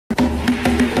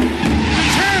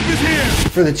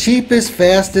For the cheapest,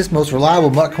 fastest, most reliable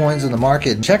MUT coins on the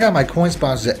market, check out my coin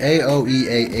sponsors at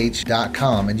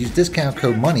AOEAH.com and use discount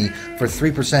code MONEY for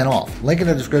 3% off. Link in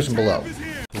the description below.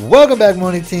 Welcome back,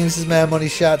 Money Team. This is Madden Money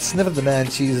Shot. Sniff of the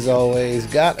Madden cheese as always.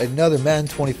 Got another Madden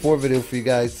 24 video for you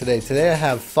guys today. Today I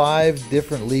have 5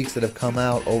 different leaks that have come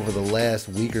out over the last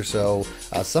week or so,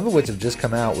 some of which have just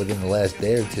come out within the last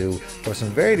day or two from some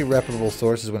very reputable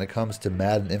sources when it comes to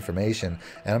Madden information.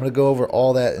 And I'm going to go over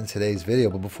all that in today's video.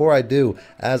 But before I do,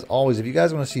 as always, if you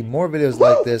guys want to see more videos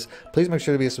like this, please make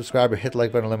sure to be a subscriber, hit the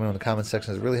like button, let me know in the comment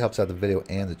section. It really helps out the video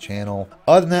and the channel.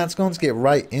 Other than that, let's get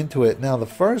right into it. Now, the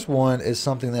first one is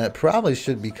something that probably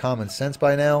should be common sense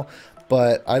by now,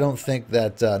 but I don't think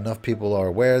that enough people are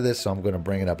aware of this, so I'm going to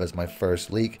bring it up as my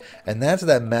first leak. And that's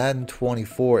that Madden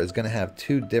 24 is going to have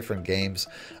 2 different games,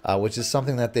 which is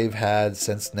something that they've had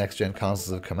since next-gen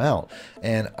consoles have come out.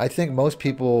 And I think most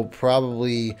people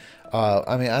probably...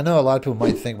 I mean, I know a lot of people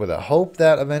might think with a hope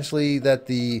that eventually that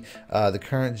the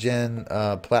current gen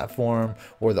platform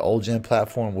or the old gen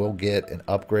platform will get an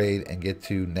upgrade and get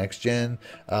to next gen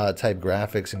type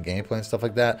graphics and gameplay and stuff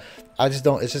like that. I just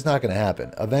don't. It's just not going to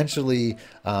happen. Eventually,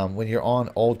 when you're on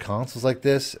old consoles like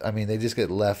this, I mean, they just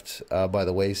get left by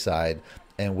the wayside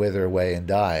and wither away and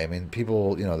die. I mean,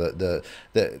 people, you know,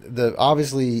 the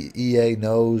obviously EA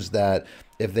knows that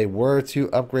if they were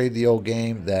to upgrade the old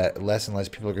game, that less and less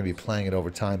people are going to be playing it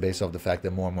over time based off the fact that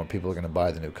more and more people are going to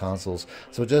buy the new consoles.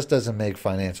 So it just doesn't make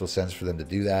financial sense for them to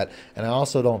do that. And I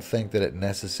also don't think that it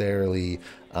necessarily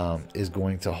is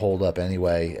going to hold up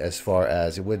anyway, as far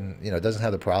as it wouldn't, you know, it doesn't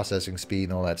have the processing speed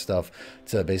and all that stuff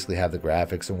to basically have the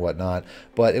graphics and whatnot.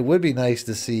 But it would be nice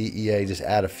to see EA just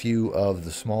add a few of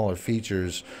the smaller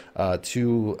features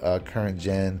to current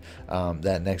gen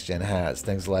that next gen has.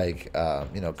 Things like,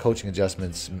 you know, coaching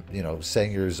adjustments, you know,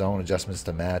 setting your zone adjustments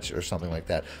to match or something like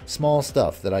that. Small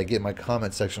stuff that I get in my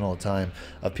comment section all the time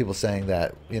of people saying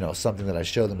that, you know, something that I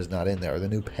show them is not in there, or the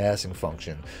new passing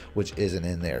function, which isn't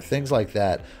in there. Things like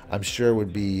that, I'm sure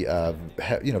would be,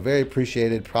 you know, very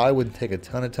appreciated. Probably wouldn't take a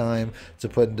ton of time to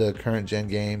put into current gen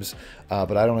games,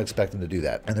 but I don't expect them to do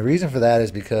that. And the reason for that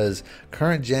is because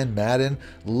current gen Madden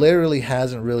literally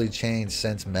hasn't really changed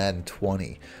since Madden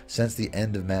 20, since the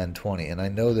end of Madden 20. And I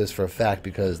know this for a fact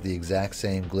because the exact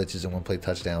same glitches and one-play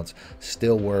touchdowns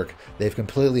still work. They've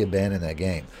completely abandoned that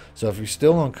game. So if you're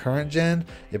still on current gen,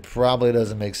 it probably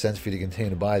doesn't make sense for you to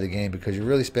continue to buy the game because you're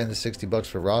really spending $60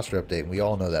 for a roster update, and we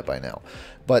all know that by now.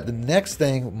 But the next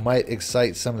thing might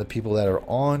excite some of the people that are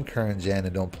on current gen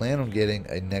and don't plan on getting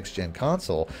a next gen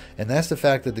console, and that's the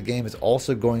fact that the game is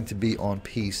also going to be on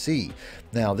PC.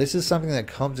 Now, this is something that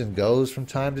comes and goes from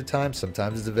time to time.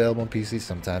 Sometimes it's available on PC,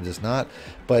 sometimes it's not,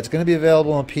 but it's going to be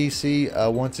available on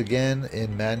PC once again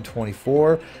in Madden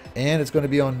 24, and it's going to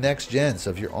be on next gen. So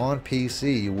if you're on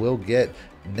PC, you will get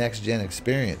next gen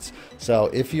experience. So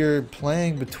if you're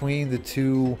playing between the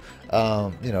two,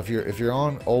 you know, if you're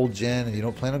on old gen and you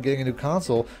don't plan on getting a new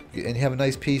console and you have a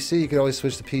nice PC, you could always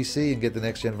switch to PC and get the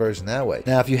next gen version that way.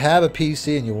 Now, if you have a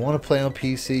PC and you want to play on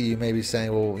PC, you may be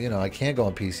saying, well, you know, I can't go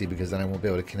on PC because then I won't be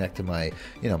able to connect to my,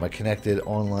 you know, my connected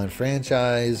online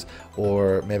franchise,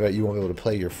 or maybe you won't be able to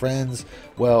play your friends.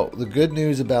 Well, the good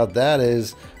news about that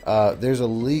is there's a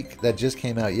leak that just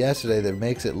came out yesterday that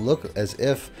makes it look as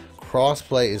if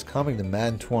crossplay is coming to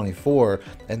Madden 24,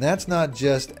 and that's not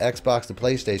just Xbox to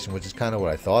PlayStation, which is kind of what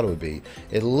I thought it would be.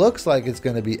 It looks like it's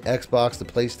going to be Xbox to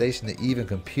PlayStation to even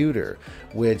computer,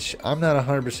 which I'm not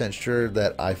 100% sure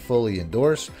that I fully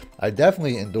endorse. I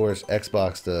definitely endorse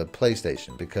Xbox to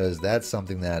PlayStation because that's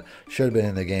something that should have been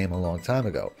in the game a long time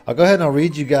ago. I'll go ahead and I'll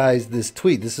read you guys this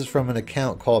tweet. This is from an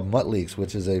account called MUT Leaks,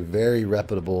 which is a very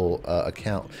reputable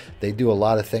account. They do a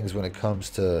lot of things when it comes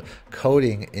to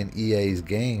coding in EA's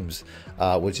games,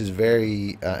 which is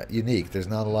very unique. There's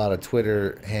not a lot of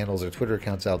Twitter handles or Twitter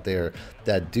accounts out there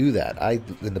that do that. I,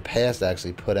 in the past,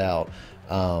 actually put out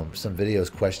some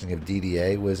videos questioning if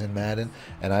DDA was in Madden,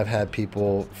 and I've had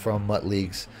people from MUT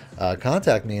Leaks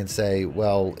contact me and say,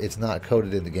 well, it's not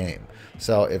coded in the game.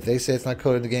 So if they say it's not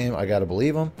coded in the game, I gotta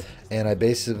believe them, and I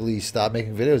basically stopped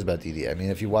making videos about DDA. I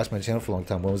mean, if you watched my channel for a long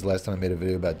time, when was the last time I made a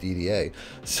video about DDA?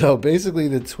 So basically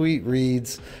the tweet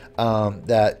reads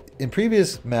that in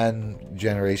previous Madden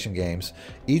generation games,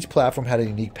 each platform had a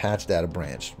unique patch data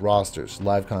branch, rosters,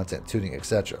 live content, tuning,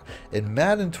 etc. In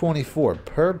Madden 24,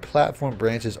 per platform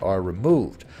branches are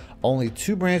removed. Only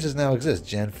 2 branches now exist,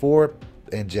 Gen 4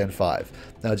 and Gen 5.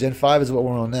 Now, Gen 5 is what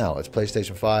we're on now. It's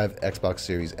PlayStation 5, Xbox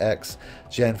Series X.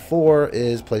 Gen 4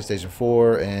 is PlayStation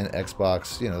 4 and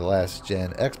Xbox, you know, the last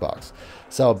gen Xbox.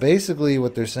 So basically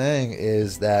what they're saying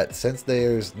is that since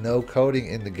there's no coding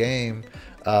in the game,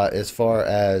 as far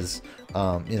as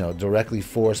you know, directly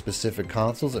for specific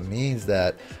consoles. It means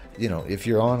that, you know, if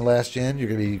you're on last gen, you're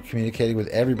going to be communicating with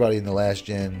everybody in the last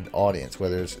gen audience,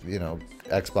 whether it's, you know,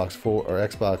 Xbox 4 or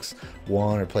Xbox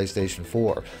One or PlayStation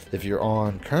 4. If you're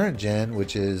on current gen,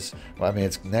 which is, well, I mean,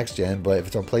 it's next gen, but if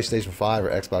it's on PlayStation 5 or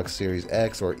Xbox Series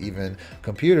X or even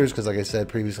computers, because like I said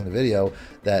previously in the video,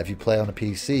 that if you play on a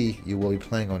PC, you will be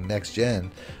playing on next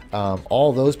gen.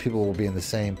 All those people will be in the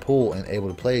same pool and able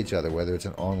to play each other, whether it's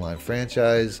an online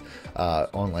franchise,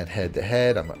 online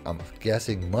head-to-head. I'm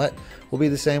guessing MUT will be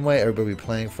the same way. Everybody will be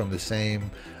playing from the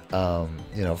same,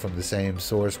 you know, from the same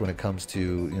source when it comes to,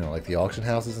 you know, like the auction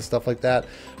houses and stuff like that,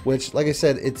 which, like I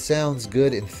said, it sounds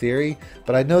good in theory,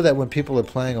 but I know that when people are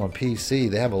playing on PC,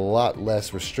 they have a lot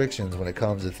less restrictions when it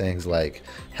comes to things like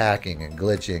hacking and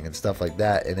glitching and stuff like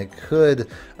that, and it could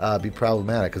be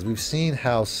problematic, because we've seen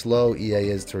how slow EA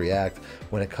is to react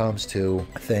when it comes to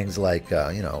things like,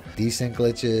 you know, desync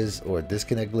glitches or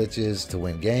disconnect glitches to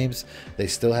win games. They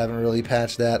still haven't really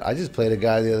patched that. I just played a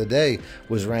guy the other day,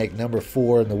 was ranked number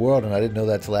 4 in the world, and I didn't know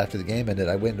that till after the game ended.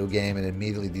 I went into a game and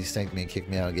immediately desynced me and kicked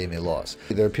me out and gave me a loss.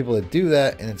 There are people that do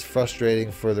that, and it's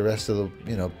frustrating for the rest of the,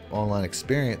 you know, online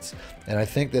experience. And I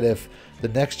think that if the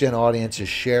next gen audience is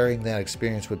sharing that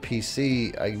experience with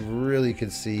PC, I really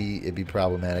could see it be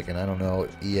problematic, and I don't know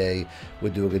if EA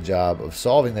would do a good job of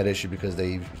solving that issue, because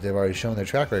they've already shown their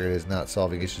track record is not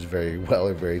solving issues very well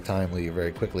or very timely or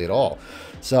very quickly at all.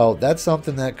 So that's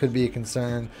something that could be a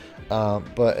concern.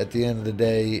 But at the end of the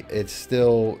day, it's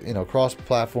still, you know,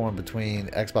 cross-platform between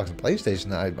Xbox and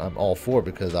PlayStation. I'm all for,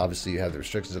 because obviously you have the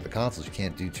restrictions of the consoles. You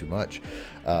can't do too much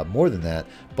more than that.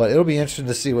 But it'll be interesting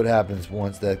to see what happens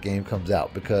once that game comes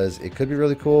out, because it could be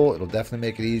really cool. It'll definitely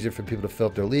make it easier for people to fill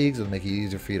up their leagues. It'll make it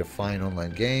easier for you to find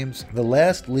online games. The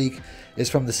last leak is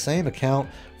from the same account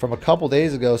from a couple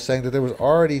days ago, saying that there was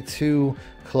already 2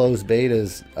 closed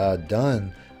betas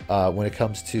done when it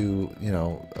comes to, you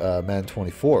know, Madden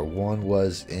 24. One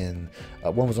was on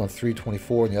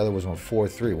 3.24 and the other was on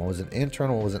 4.3. One was an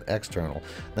internal, one was an external.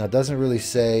 Now it doesn't really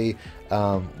say,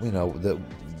 you know, the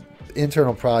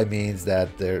internal probably means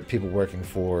that there are people working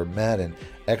for Madden.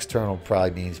 External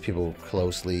probably means people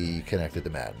closely connected to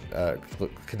Madden,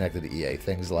 connected to EA.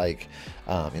 Things like,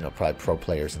 you know, probably pro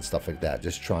players and stuff like that,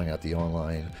 just trying out the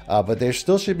online. But there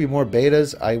still should be more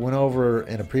betas. I went over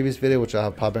in a previous video, which I'll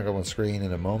have popping up on screen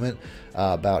in a moment,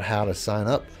 about how to sign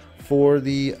up for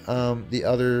the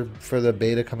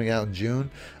beta coming out in June.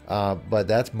 But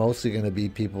that's mostly going to be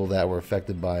people that were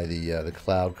affected by the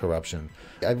cloud corruption.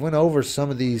 I went over some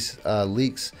of these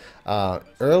leaks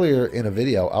earlier in a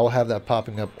video. I'll have that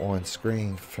popping up on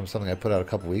screen from something I put out a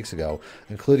couple weeks ago,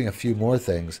 including a few more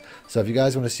things. So if you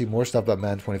guys want to see more stuff about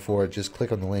Madden 24, just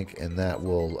click on the link and that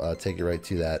will take you right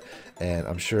to that. And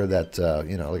I'm sure that,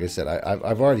 you know, like I said,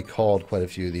 I've already called quite a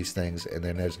few of these things, and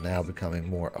then there's now becoming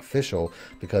more official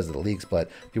because of the leaks.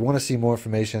 But if you want to see more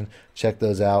information, check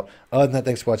those out. Other than that,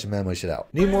 thanks for watching Man Wish It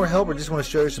Out. Need more help or just want to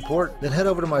show your support? Then head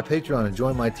over to my Patreon and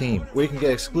join my team, where you can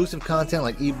get exclusive content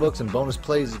like ebooks and bonus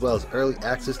plays, as well as early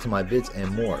access to my vids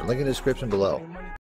and more. Link in the description below.